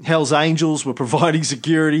Hell's Angels were providing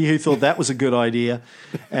security. Who thought that was a good idea?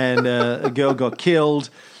 And a girl got killed.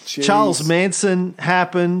 Jeez. Charles Manson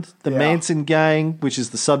happened, the Manson Gang, which is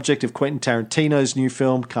the subject of Quentin Tarantino's new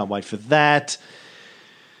film. Can't wait for that.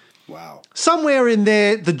 Wow. Somewhere in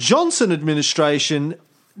there, the Johnson administration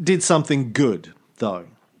did something good, though.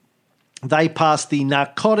 They passed the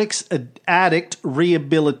Narcotics Addict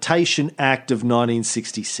Rehabilitation Act of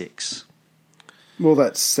 1966. Well,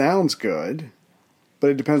 that sounds good. But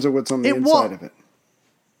it depends on what's on the inside of it.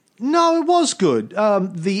 No, it was good.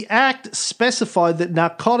 The act specified that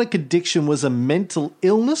narcotic addiction was a mental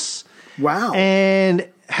illness. Wow. And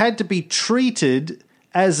had to be treated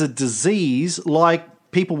as a disease,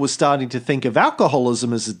 like people were starting to think of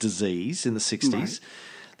alcoholism as a disease in the 60s. Right.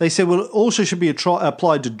 They said, well, it also should be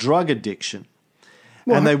applied to drug addiction.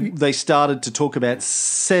 Well, and they started to talk about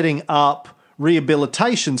setting up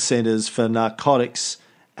rehabilitation centers for narcotics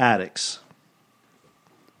addicts.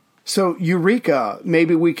 So, Eureka,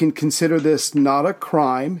 maybe we can consider this not a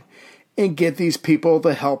crime and get these people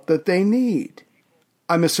the help that they need.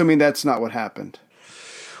 I'm assuming that's not what happened.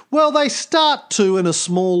 Well, they start to in a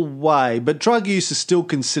small way, but drug use is still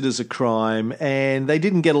considered a crime, and they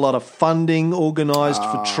didn't get a lot of funding organised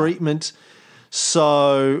for treatment.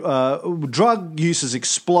 So drug use is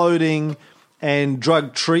exploding, and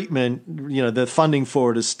drug treatment, the funding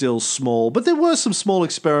for it is still small. But there were some small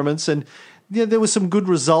experiments, and there were some good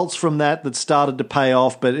results from that started to pay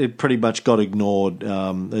off, but it pretty much got ignored,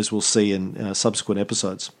 as we'll see in subsequent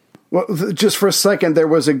episodes. Well, just for a second, there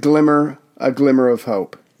was a glimmer of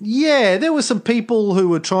hope. Yeah, there were some people who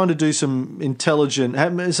were trying to do make some intelligent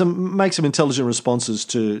responses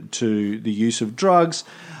to the use of drugs,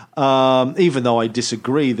 even though I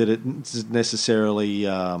disagree that it's necessarily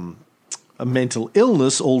a mental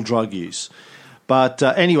illness, all drug use. But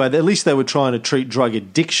anyway, at least they were trying to treat drug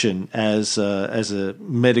addiction as a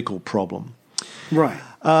medical problem. Right.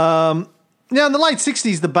 Now, in the late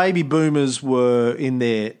 60s, the baby boomers were in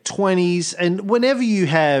their 20s, and whenever you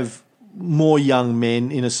have more young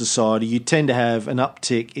men in a society, you tend to have an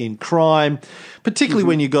uptick in crime, particularly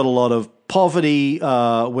when you've got a lot of poverty,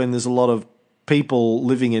 when there's a lot of people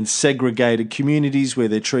living in segregated communities where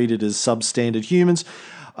they're treated as substandard humans.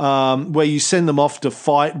 Where you send them off to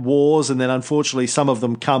fight wars, and then unfortunately some of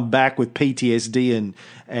them come back with PTSD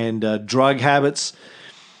and drug habits.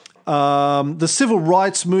 The civil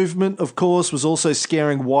rights movement, of course, was also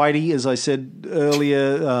scaring Whitey, as I said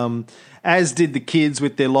earlier, as did the kids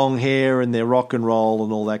with their long hair and their rock and roll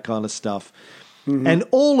and all that kind of stuff. Mm-hmm. And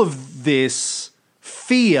all of this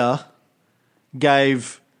fear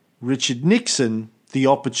gave Richard Nixon the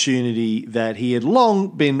opportunity that he had long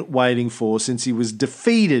been waiting for since he was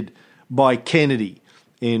defeated by Kennedy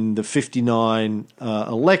in the 59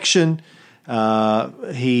 election.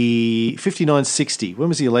 59-60. When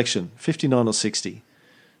was the election? 59 or 60?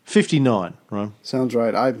 59, right? Sounds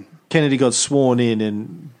right. Kennedy got sworn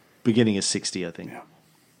in beginning of 60, I think.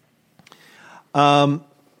 Yeah.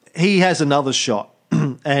 He has another shot,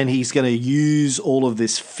 and he's going to use all of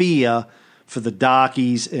this fear for the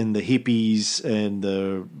darkies and the hippies and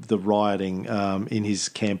the rioting in his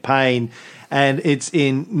campaign. And it's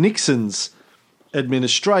in Nixon's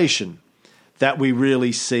administration that we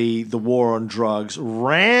really see the war on drugs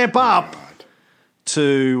ramp up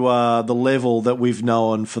to the level that we've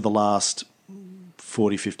known for the last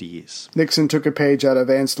 40, 50 years. Nixon took a page out of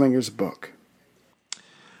Anslinger's book.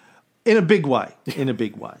 In a big way.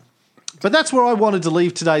 But that's where I wanted to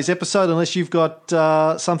leave today's episode, unless you've got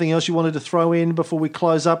something else you wanted to throw in before we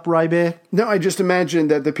close up, Ray Bear. No, I just imagine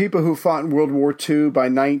that the people who fought in World War II by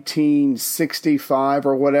 1965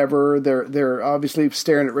 or whatever, they're obviously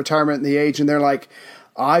staring at retirement and the age, and they're like,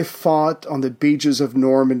 I fought on the beaches of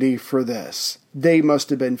Normandy for this. They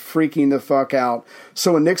must have been freaking the fuck out.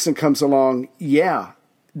 So when Nixon comes along, yeah,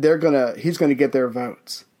 he's gonna get their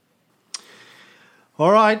votes.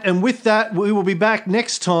 All right, and with that, we will be back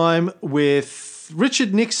next time with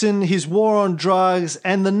Richard Nixon, his war on drugs,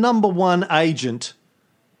 and the number one agent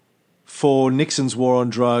for Nixon's war on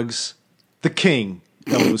drugs, the King,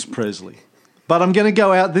 Elvis Presley. But I'm going to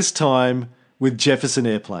go out this time with Jefferson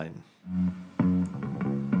Airplane.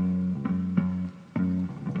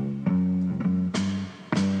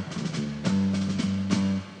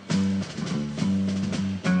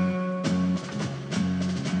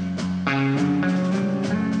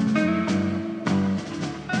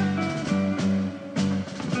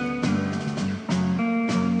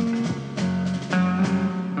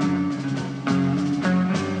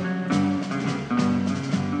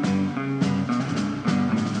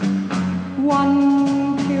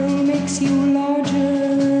 One pill makes you larger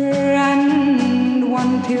and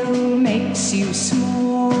one pill makes you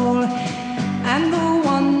small, and the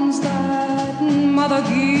ones that mother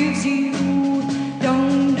gives you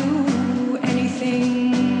don't do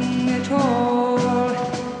anything at all.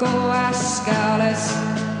 Go ask Alice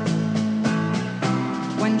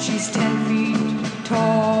when she's 10 feet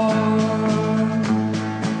tall.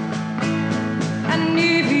 And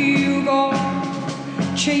if you go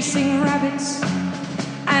chasing rabbits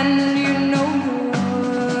and you know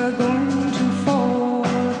you're going to fall,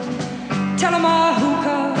 tell 'em all who